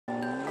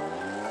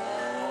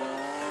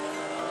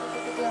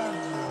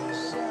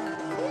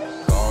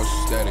All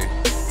steady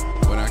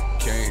when I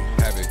can't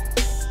have it.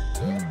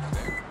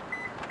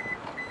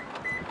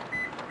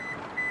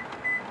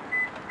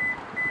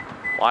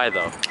 Why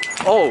though?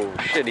 Oh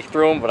shit, he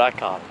threw him, but I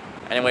caught him.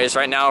 Anyways,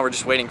 right now we're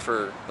just waiting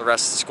for the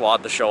rest of the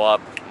squad to show up,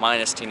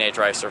 minus Teenage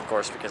Ricer, of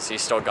course, because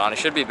he's still gone. He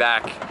should be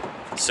back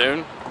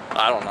soon.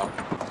 I don't know.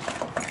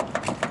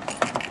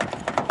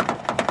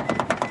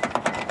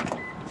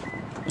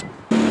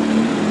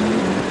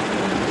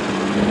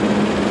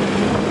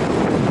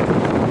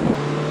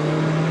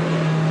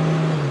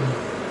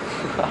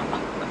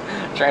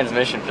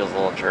 Transmission feels a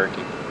little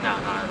jerky. No,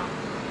 not at all.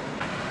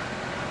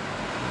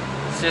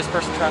 See this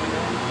person trying to go?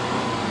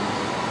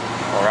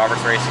 Oh,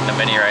 Robert's racing the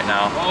Mini right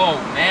now. Oh,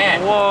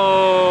 man.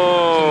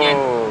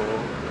 Whoa.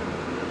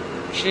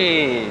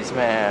 Jeez,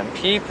 man.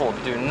 People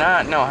do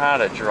not know how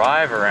to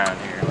drive around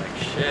here. Like,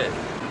 shit.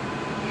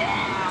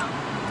 Yeah.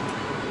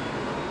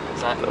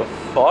 Is that the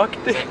fuck,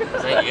 dude?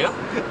 Is that you?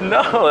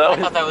 No, I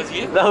thought that was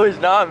you. That was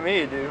not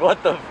me, dude.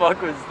 What the fuck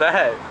was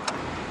that?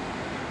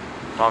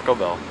 Taco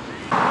Bell.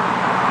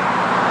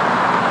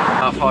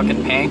 A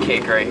fucking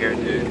pancake right here,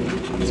 dude.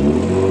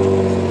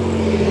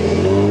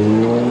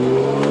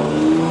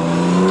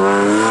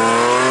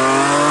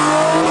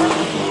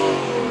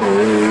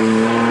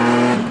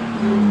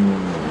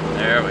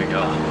 There we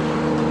go.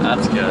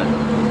 That's good.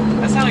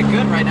 That sounded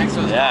good right next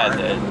to his Yeah, car.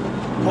 it did.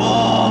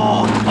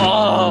 Oh!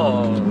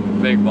 Oh!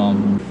 Big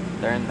bump.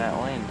 They're in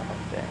that lane now,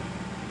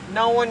 damn.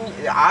 No one,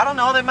 I don't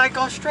know, they might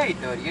go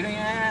straight, dude. You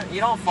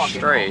don't fucking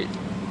Straight. know.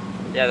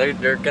 Yeah,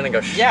 they're gonna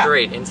go Yeah.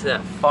 straight into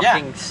that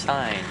fucking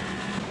sign.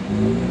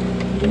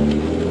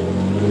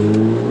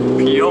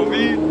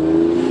 POV.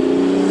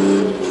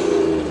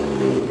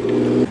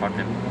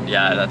 Fucking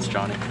yeah, that's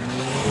Johnny.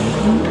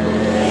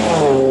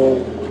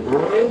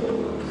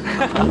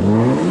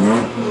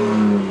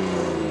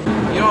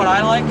 You know what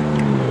I like?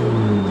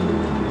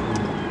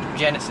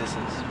 Genesis's.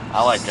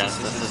 I like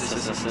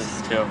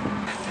Genesis too.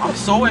 I'm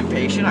so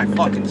impatient, I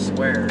fucking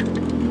swear.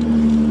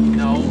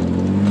 No.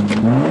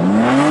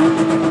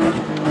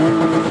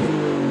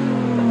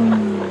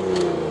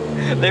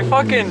 They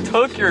fucking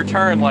took your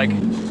turn like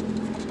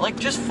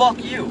just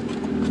fuck you.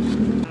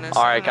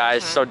 Alright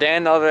guys, so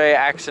Dan the other day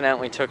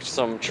accidentally took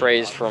some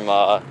trays from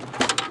a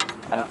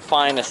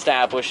fine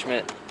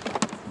establishment.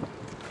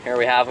 Here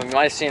we have them. You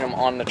might have seen them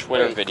on the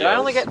Twitter videos. Did I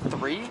only get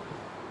 3?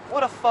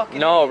 What a fucking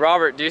No, idiot.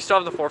 Robert, do you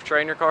still have the 4th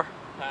tray in your car?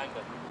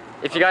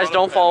 If you guys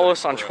don't follow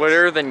us on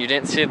Twitter, then you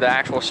didn't see the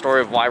actual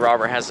story of why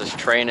Robert has this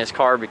tray in his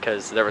car,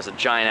 because there was a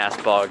giant ass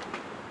bug.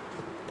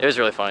 It was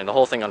really funny. The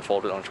whole thing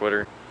unfolded on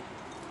Twitter.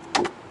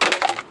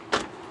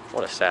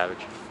 What a savage.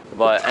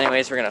 But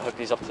anyways, we're gonna hook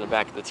these up to the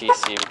back of the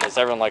TC because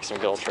everyone likes some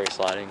good old tray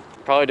sliding.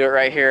 Probably do it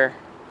right here.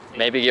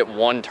 Maybe get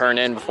one turn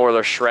in before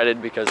they're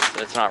shredded because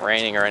it's not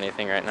raining or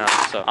anything right now.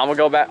 So I'm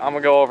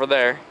gonna go over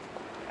there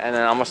and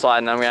then I'm gonna slide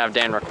and then I'm gonna have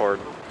Dan record.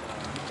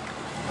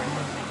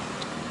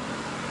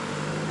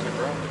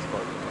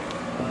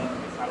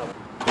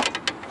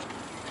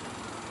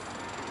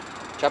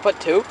 Should I put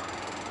 2?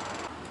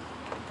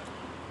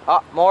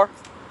 Oh, more.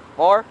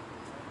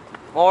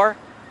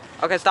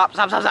 Okay, stop.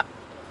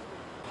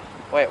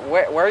 Wait,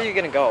 where are you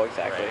gonna go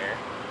exactly? Right here.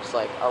 Just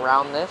like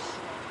around this?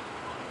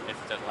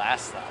 If it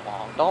lasts that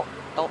long.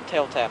 Don't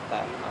tail tap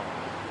that.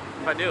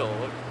 If I do,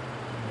 look.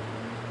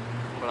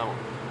 But I won't.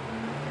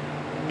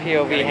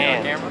 POV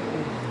hand. Camera?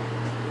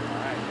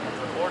 Alright, let's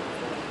record.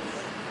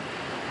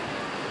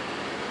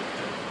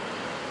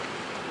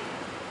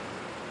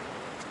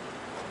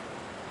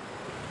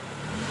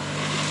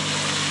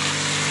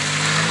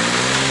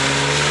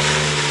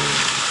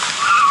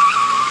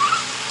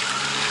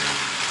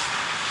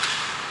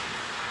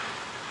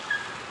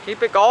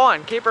 Keep it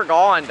going. Keep her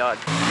going, Doug.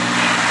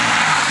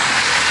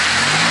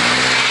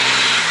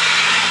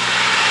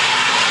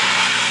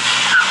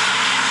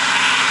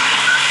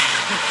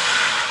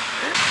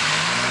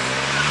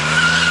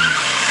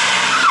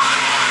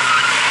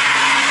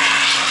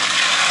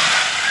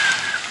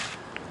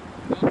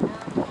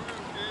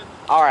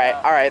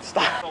 All right,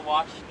 stop. So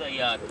watch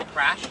the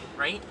crash,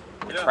 right?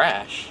 The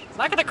crash. It's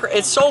not gonna.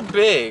 It's so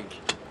big.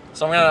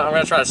 So I'm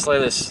gonna try to slay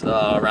this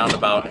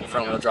roundabout and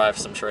front wheel drive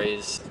some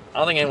trays. I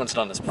don't think anyone's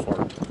done this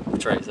before.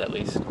 Trays, at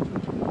least.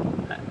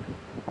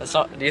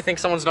 Do you think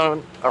someone's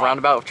done a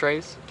roundabout with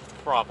trays?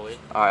 Probably.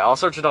 All right, I'll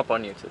search it up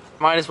on YouTube.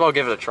 Might as well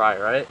give it a try,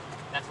 right?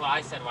 That's what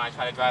I said when I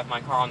tried to drive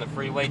my car on the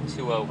freeway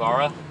to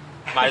Ogara.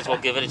 Might as well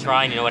give it a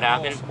try, and you know what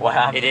happened? What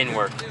happened? It didn't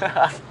work.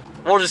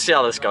 We'll just see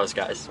how this goes,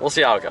 guys. We'll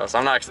see how it goes.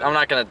 I'm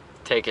not gonna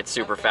take it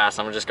super fast.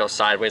 I'm gonna just go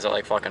sideways at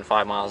like fucking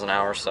 5 miles an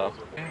hour. So.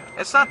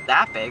 It's not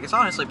that big. It's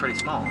honestly pretty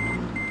small.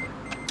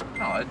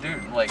 No,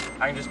 dude, like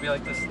I can just be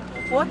like this.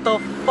 What the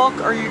fuck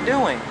are you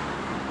doing?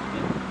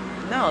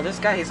 No, this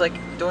guy, he's like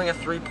doing a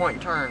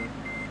 3-point turn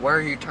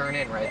where you turn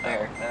in right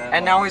there.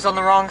 And now he's on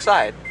the wrong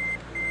side.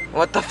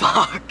 What the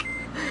fuck?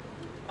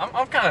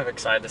 I'm kind of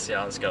excited to see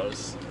how this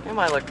goes. It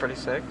might look pretty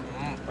sick.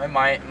 It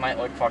might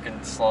look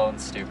fucking slow and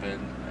stupid,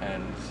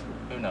 and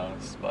who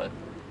knows, but...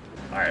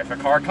 Alright, if a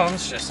car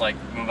comes, just like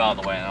move out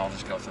of the way and I'll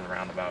just go through the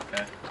roundabout,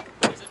 okay?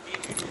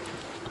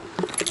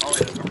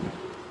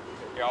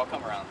 Here, I'll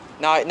come around.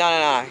 No.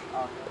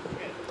 Oh,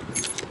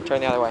 okay. Turn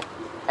the other way.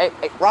 Hey,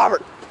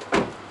 Robert.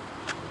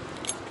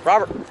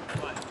 Robert.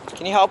 What?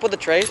 Can you help with the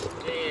trays?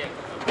 Yeah.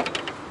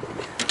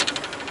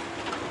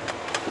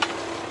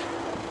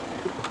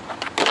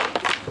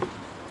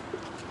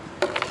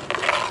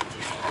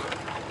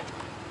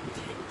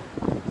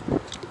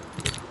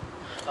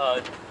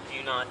 Do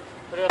you not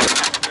put it up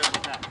the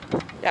back?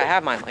 Yeah, I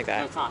have mine like No,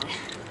 that. it's on.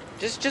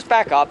 Just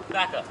back up.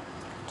 Back up.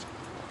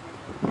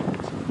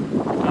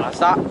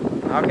 Stop.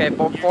 Okay,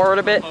 forward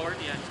a bit. Forward,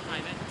 yeah, just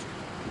kind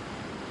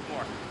of.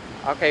 More.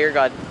 Okay, you're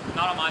good.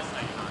 Not on my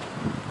side, you're not.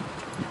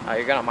 Oh,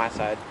 you're good on my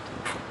side.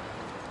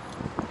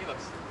 He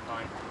looks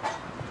fine.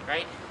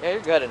 Right? Yeah,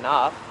 you're good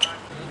enough.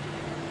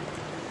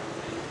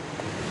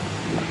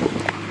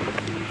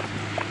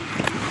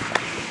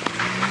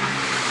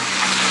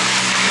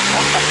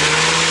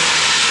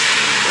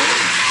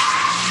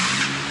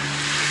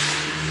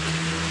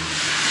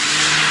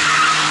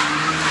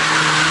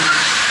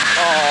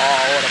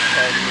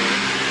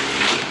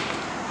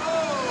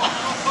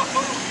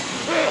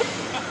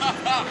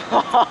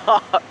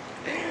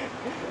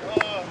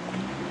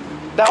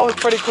 That was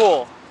pretty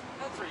cool.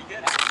 That's pretty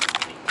good.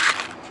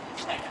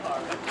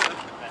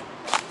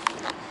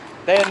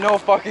 They had no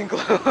fucking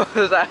clue what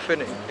was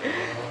happening.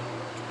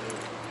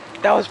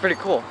 That was pretty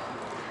cool.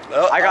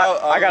 I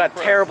got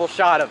a terrible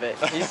shot of it.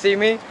 You see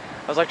me?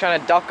 I was like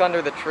trying to duck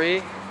under the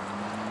tree.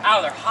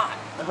 Ow, they're hot.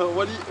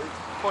 What do you? It's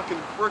fucking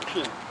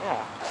friction.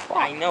 Yeah.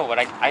 I know, but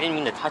I didn't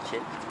mean to touch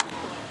it.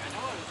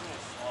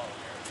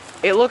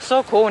 It looked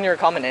so cool when you were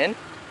coming in.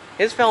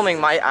 His filming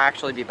might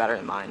actually be better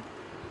than mine.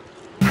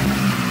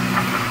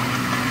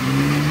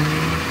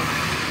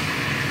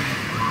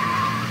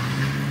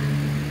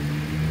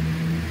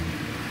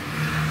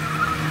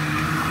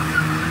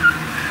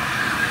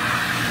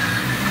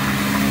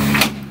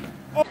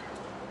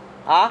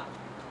 Huh?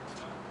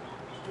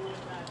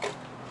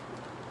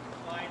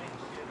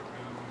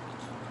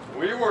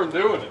 We weren't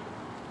doing it.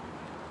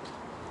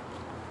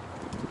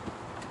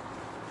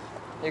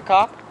 You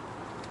cop?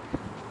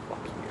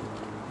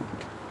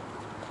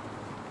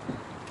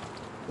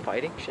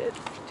 Fighting shit?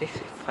 Did you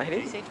say fighting?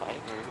 Did you say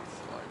fighting?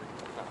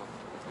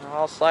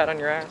 I'll slide on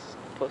your ass,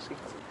 pussy.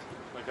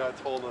 The guy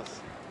told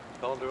us,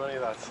 don't do any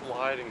of that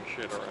sliding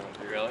shit around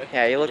here. Really?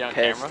 Yeah, you look on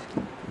pissed.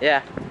 camera?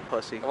 Yeah,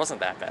 pussy. It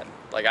wasn't that bad.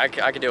 Like I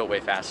could do it way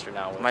faster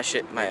now. With My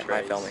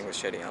trays. filming was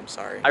shitty. I'm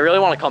sorry. I really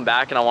want to come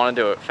back and I want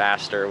to do it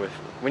faster.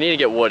 We need to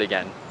get wood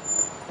again.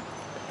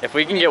 If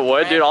we can get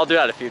wood, dude, I'll do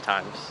that a few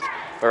times.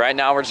 But right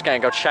now we're just gonna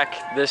go check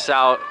this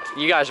out.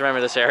 You guys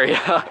remember this area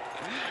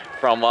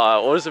from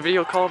what was the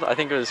video called? I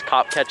think it was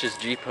Cop Catches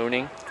Jeep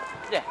Hooning.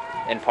 Yeah.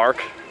 In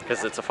park,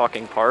 because it's a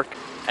fucking park.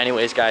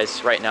 Anyways,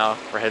 guys, right now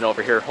we're heading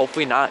over here.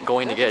 Hopefully not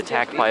going to get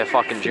attacked by a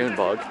fucking June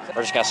bug.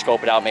 We're just gonna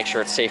scope it out, make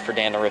sure it's safe for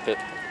Dan to rip it.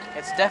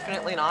 It's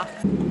definitely not.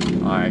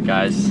 All right,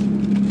 guys.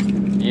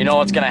 You know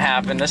what's gonna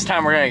happen. This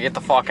time we're gonna get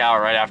the fuck out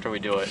right after we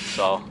do it.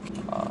 So,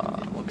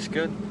 looks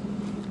good.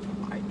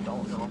 I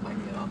don't know if I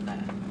can get up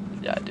that.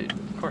 Yeah, dude.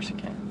 Of course you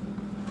can.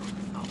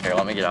 Here,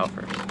 let me get out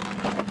first.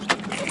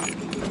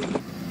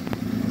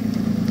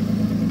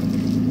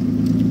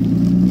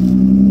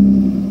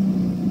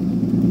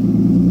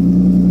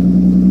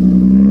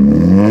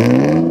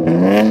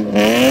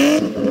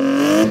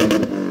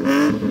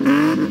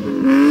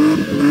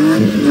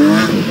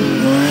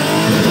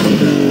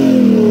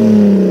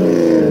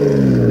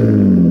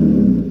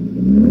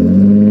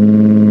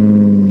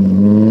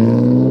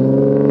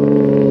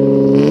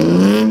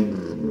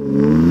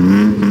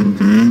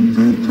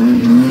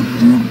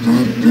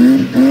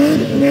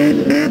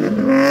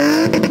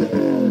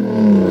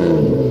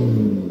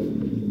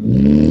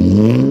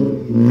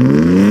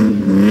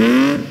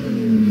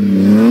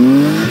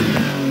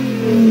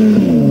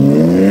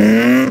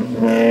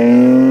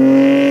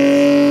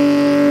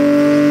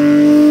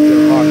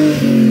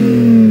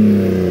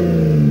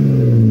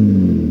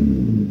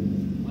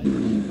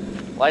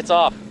 Lights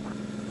off.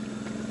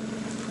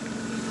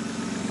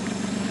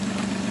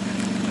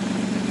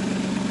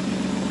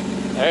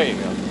 There you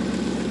go.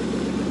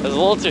 It was a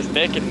little too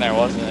thick in there,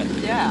 wasn't it?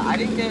 Yeah, I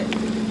didn't get.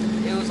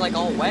 It was like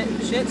all wet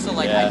and shit, so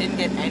like Yeah. I didn't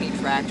get any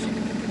traction.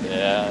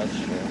 Yeah, that's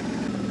true.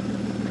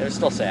 It was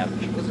still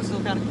savage. Was it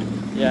still kind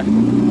of? Yeah.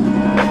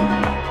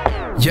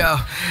 Yo,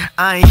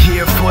 I ain't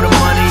here for the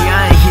money,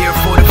 I ain't here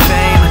for the